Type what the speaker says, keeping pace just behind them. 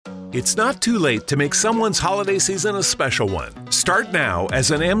It's not too late to make someone's holiday season a special one. Start now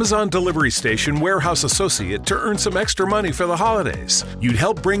as an Amazon Delivery Station warehouse associate to earn some extra money for the holidays. You'd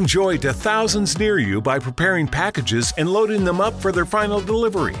help bring joy to thousands near you by preparing packages and loading them up for their final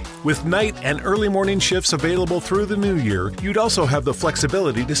delivery. With night and early morning shifts available through the new year, you'd also have the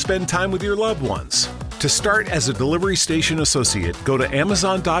flexibility to spend time with your loved ones. To start as a delivery station associate, go to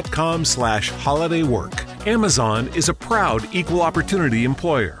amazon.com/holidaywork. Amazon is a proud equal opportunity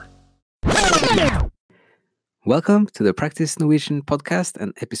employer. Welcome to the Practice Norwegian podcast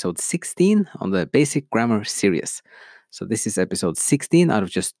and episode 16 on the basic grammar series. So this is episode 16 out of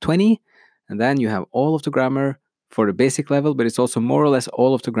just 20, and then you have all of the grammar for the basic level, but it's also more or less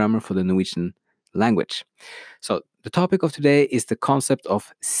all of the grammar for the Norwegian language. So the topic of today is the concept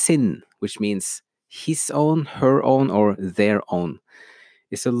of sin, which means his own, her own, or their own.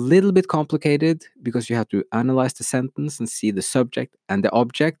 It's a little bit complicated because you have to analyze the sentence and see the subject and the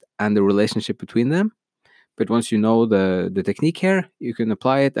object and the relationship between them. But once you know the technique here, you can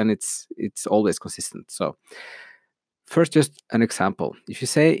apply it and it's always consistent. So first, just an example. If you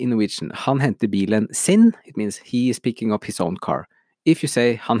say in Norwegian, han henter bilen sin, it means he is picking up his own car. If you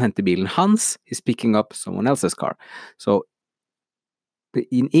say han henter bilen hans, he's picking up someone else's car. So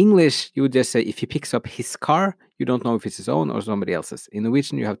in English, you would just say if he picks up his car, you don't know if it's his own or somebody else's. In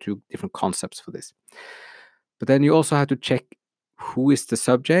Norwegian, you have two different concepts for this. But then you also have to check who is the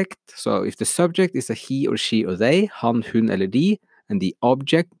subject. So if the subject is a he or she or they, han, hun, eller de, and the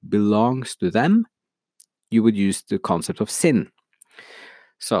object belongs to them, you would use the concept of sin.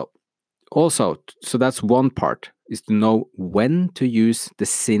 So that's one part, is to know when to use the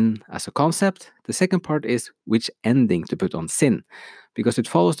sin as a concept. The second part is which ending to put on sin, because it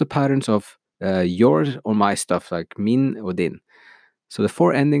follows the patterns of your or my stuff, like min or din. So the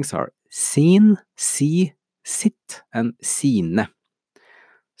four endings are sin, si, sitt, and sine.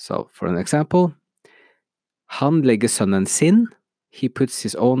 So for an example, han legger sønnen sin. He puts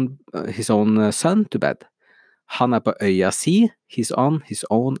his own son to bed. Han på øya si. He's on his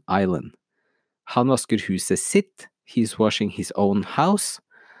own island. Han vasker huset sitt. He's washing his own house.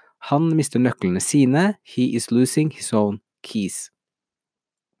 Han mister nøklene sine. He is losing his own keys.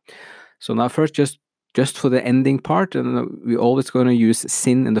 So now first, just for the ending part, and we're always going to use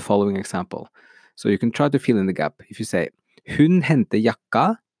sin in the following example. So you can try to fill in the gap. If you say, hun henter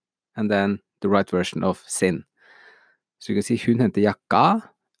jakka, and then the right version of sin. So you can see hun henter jakka.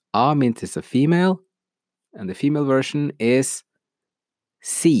 A means it's a female, and the female version is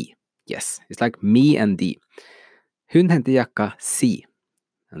si. Yes, it's like me and de. Hun henter jakka si.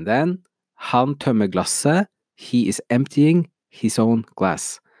 And then, han tømmer glasset. He is emptying his own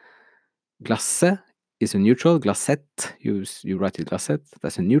glass. Glasset is a neutral. Glasset, you write it glasset.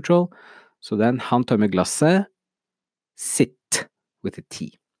 That's a neutral. So then, han tømmer glasset sitt with a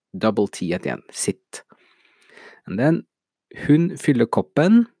T. Double T at the end. Sitt. And then, hun fyller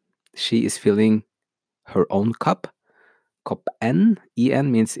koppen. She is filling her own cup. Koppen,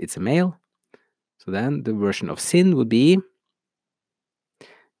 en means it's a male. So then the version of sin would be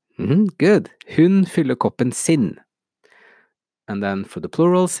good. Hun fyller koppen sin. And then for the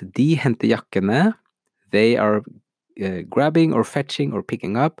plurals, de henter jakkene. They are grabbing or fetching or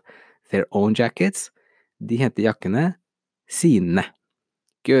picking up their own jackets. De henter jakkene sine.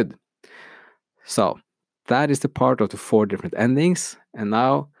 Good. So that is the part of the four different endings. And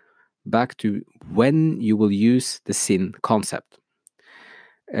now back to when you will use the sin concept.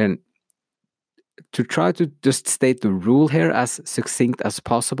 And to try to just state the rule here as succinct as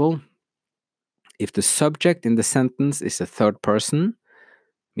possible, if the subject in the sentence is a third person,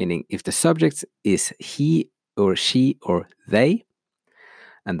 meaning if the subject is he or she or they,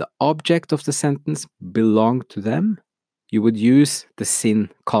 and the object of the sentence belong to them, you would use the sin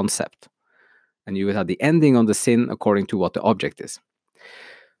concept. And you would have the ending on the sin according to what the object is.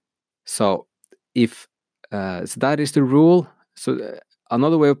 So if so that is the rule. So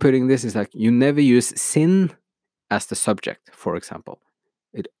another way of putting this is like you never use sin as the subject, for example.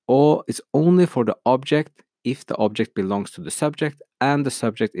 It's only for the object if the object belongs to the subject and the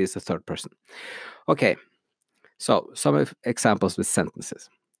subject is a third person. Okay, so some examples with sentences.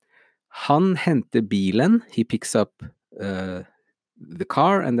 Han henter bilen. He picks up the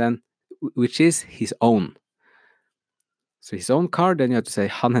car, and then which is his own. So his own car, then you have to say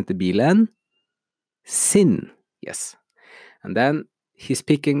han henter bilen sin. Yes. And then he's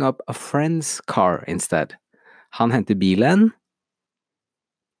picking up a friend's car instead. Han henter bilen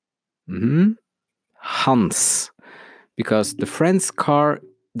hans. Because the friend's car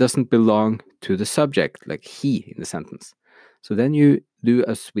doesn't belong to the subject, like he in the sentence. So then you do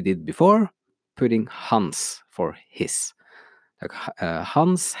as we did before, putting hans for his. Like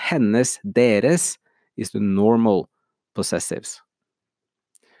hans, hennes, deres is the normal possessives.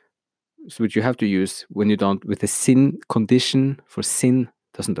 So which you have to use when you don't, with the sin condition for sin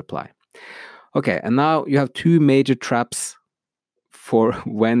doesn't apply. Okay, and now you have two major traps for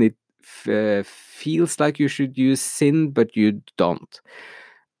when it feels like you should use sin, but you don't.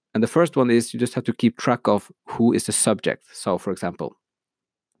 And the first one is you just have to keep track of who is the subject. So, for example,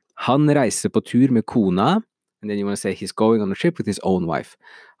 han reiser på tur med kona, and then you want to say he's going on a trip with his own wife.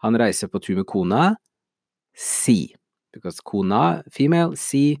 Han reiser på tur med kona, si. Because kona, female,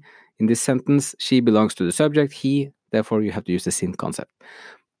 si, in this sentence, she belongs to the subject, he, therefore you have to use the sin concept.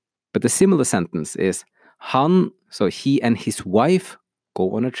 But the similar sentence is han, so he and his wife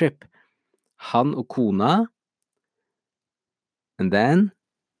go on a trip. Han og kona, and then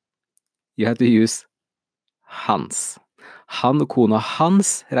you have to use hans. Han og kona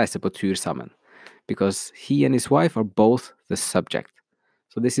hans reiser på tur sammen. Because he and his wife are both the subject.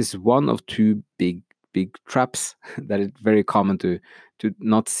 So this is one of two big traps that is very common to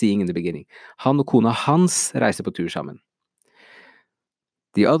not seeing in the beginning. Han og kona hans reiser på tur sammen.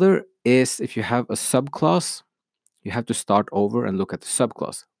 The other is if you have a subclause, you have to start over and look at the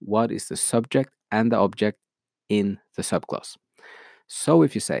subclause. What is the subject and the object in the subclause? So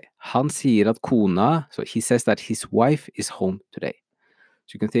if you say, han sier at kona, so he says that his wife is home today.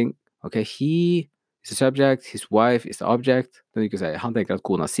 So you can think, okay, he is the subject, his wife is the object. Then you can say, han tenker at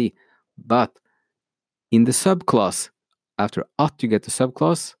kona si. But in the subclause, after at you get the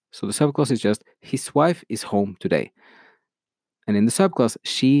subclause. So the subclause is just, his wife is home today. And in the subclause,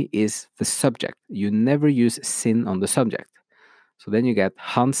 she is the subject. You never use sin on the subject. So then you get,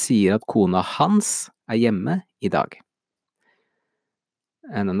 han sier at kona hans er hjemme I dag.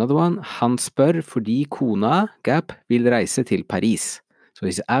 And another one, han spør fordi kona, gap, vil reise til Paris. So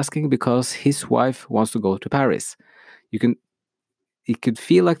he's asking because his wife wants to go to Paris. It could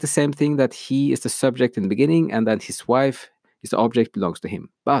feel like the same thing that he is the subject in the beginning and then his wife is the object belongs to him.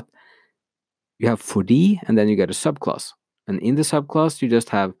 But you have fordi and then you get a subclause. And in the subclause, you just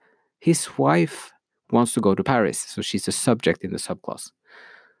have his wife wants to go to Paris. So she's the subject in the subclause.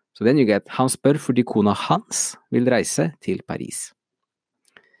 So then you get han spør fordi kona hans vil reise til Paris.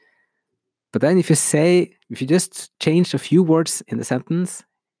 But then if you just change a few words in the sentence,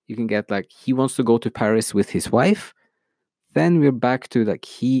 you can get like, he wants to go to Paris with his wife. Then we're back to like,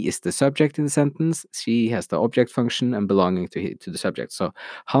 he is the subject in the sentence. She has the object function and belonging to the subject. So,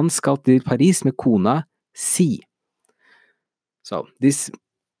 han skal til Paris med kona si. So this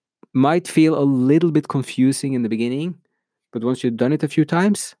might feel a little bit confusing in the beginning, but once you've done it a few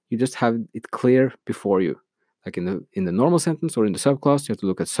times, you just have it clear before you. Like in the normal sentence or in the subclause, you have to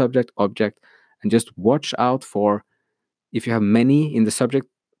look at subject, object, and just watch out for if you have many in the subject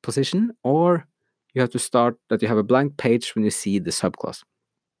position, or you have to start that you have a blank page when you see the subclause.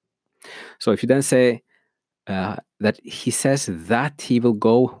 So if you then say that he says that he will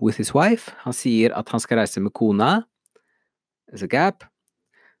go with his wife, han sier at han skal reise med kona, there's a gap.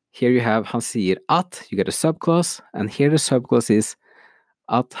 Here you have han sier at, you get a subclause, and here the subclause is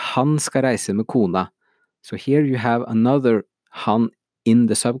at han skal reise med kona. So here you have another han in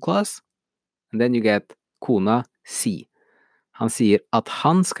the subclause, and then you get kona si. Han sier at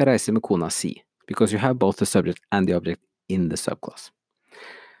han skal reise med kona si, because you have both the subject and the object in the subclause.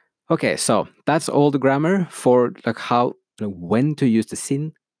 Okay, so that's all the grammar for like how, when to use the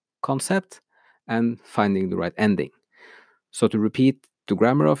sin concept and finding the right ending. So to repeat the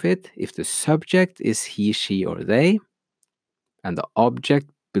grammar of it, if the subject is he, she, or they, and the object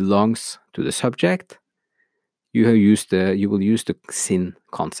belongs to the subject, you will use the sin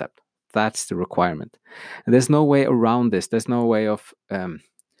concept. That's the requirement. And there's no way around this. There's no way of kind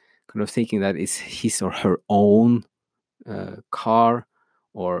of thinking that it's his or her own car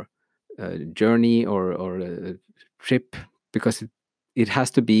or journey or trip, because it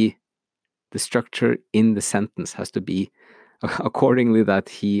has to be, the structure in the sentence has to be accordingly that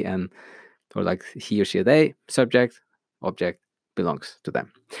he or she or they, subject, object belongs to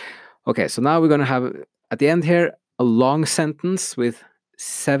them. Okay, so now we're going to have at the end here a long sentence with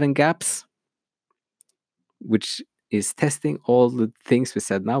 7 gaps, which is testing all the things we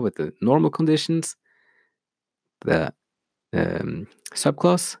said now with the normal conditions, the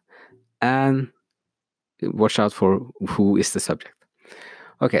subclause, and watch out for who is the subject.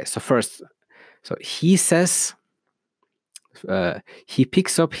 Okay, so first, so he says, he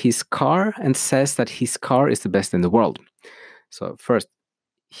picks up his car and says that his car is the best in the world. So first,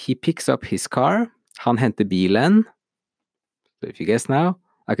 he picks up his car, han henter bilen. So if you guess now,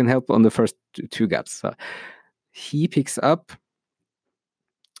 I can help on the first two gaps. So he picks up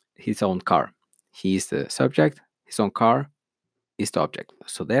his own car. He is the subject, his own car. is the object.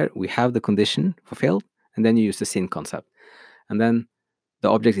 So there we have the condition fulfilled, and then you use the sin concept. And then the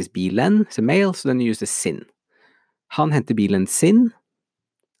object is bilen, it's a male, so then you use the sin. Han henter bilen sin,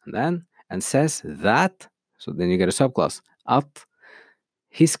 and says that, so then you get a subclause, at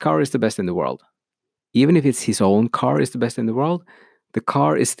his car is the best in the world. Even if it's his own car is the best in the world, the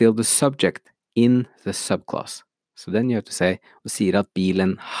car is still the subject in the subclause. So then you have to say, og sier at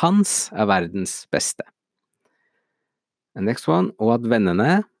bilen hans er verdens beste. And next one, og at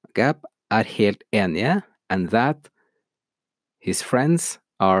vennene, gap, er helt enige, and that his friends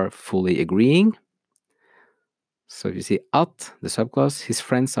are fully agreeing. So if you see at, the subclause, his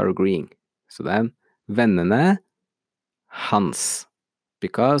friends are agreeing. So then, vennene hans,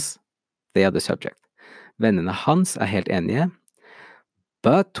 because they are the subject. Vennene hans er helt enige.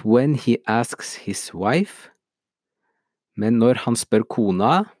 But when he asks his wife, men når han spør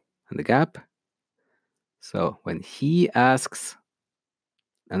kona, and the gap, so when he asks,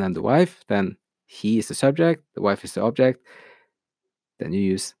 and then the wife, then he is the subject, the wife is the object, then you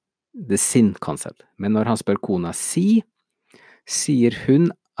use the sin concept. Men når han spør kona si, sier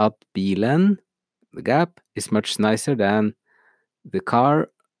hun at bilen, the gap, is much nicer than the car,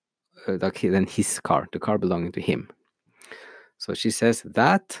 than his car, the car belonging to him. So she says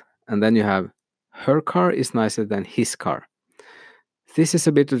that, and then you have her car is nicer than his car. This is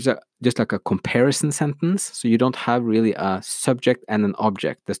a bit of just like a comparison sentence, so you don't have really a subject and an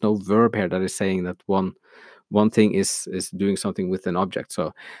object. There's no verb here that is saying that one thing is doing something with an object.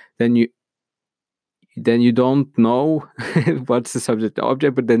 So then you don't know what's the subject and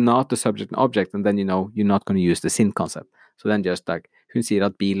object, but they're not the subject and object, and then you know you're not going to use the sin concept. So then just like, hun sier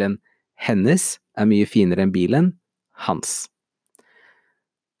at bilen hennes er mye finere enn bilen hans.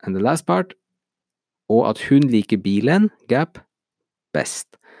 And the last part, og at hun liker bilen, gap,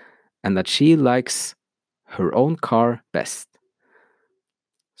 best, and that she likes her own car best.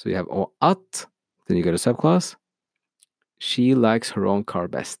 So you have og at, then you get a subclause, she likes her own car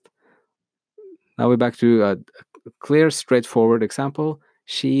best. Now we're back to a clear, straightforward example.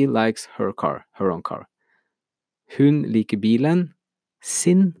 She likes her car, her own car. Hun liker bilen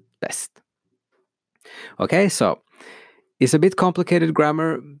sin best. Okay, so it's a bit complicated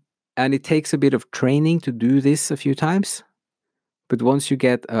grammar, and it takes a bit of training to do this a few times. But once you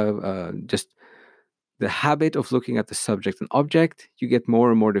get just the habit of looking at the subject and object, you get more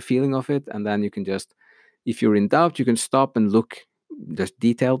and more the feeling of it, and then you can just, if you're in doubt, you can stop and look just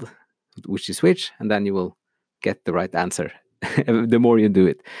detailed which is which, and then you will get the right answer the more you do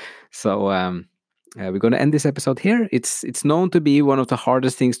it. So we're going to end this episode here. It's known to be one of the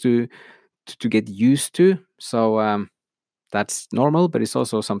hardest things to get used to. So that's normal, but it's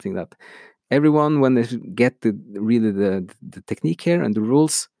also something that everyone, when they get the technique here and the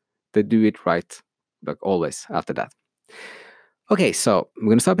rules, they do it right, like always after that. Okay, so I'm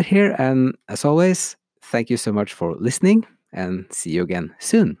going to stop it here, and as always, thank you so much for listening, and see you again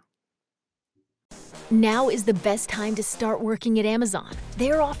soon. Now is the best time to start working at Amazon.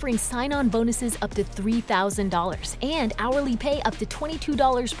 They're offering sign-on bonuses up to $3,000 and hourly pay up to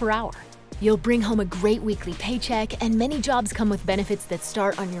 $22 per hour. You'll bring home a great weekly paycheck, and many jobs come with benefits that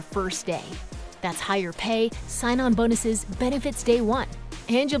start on your first day. That's higher pay, sign-on bonuses, benefits day one.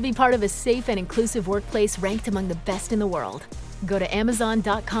 And you'll be part of a safe and inclusive workplace ranked among the best in the world. Go to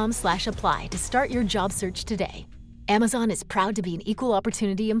amazon.com/apply to start your job search today. Amazon is proud to be an equal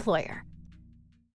opportunity employer.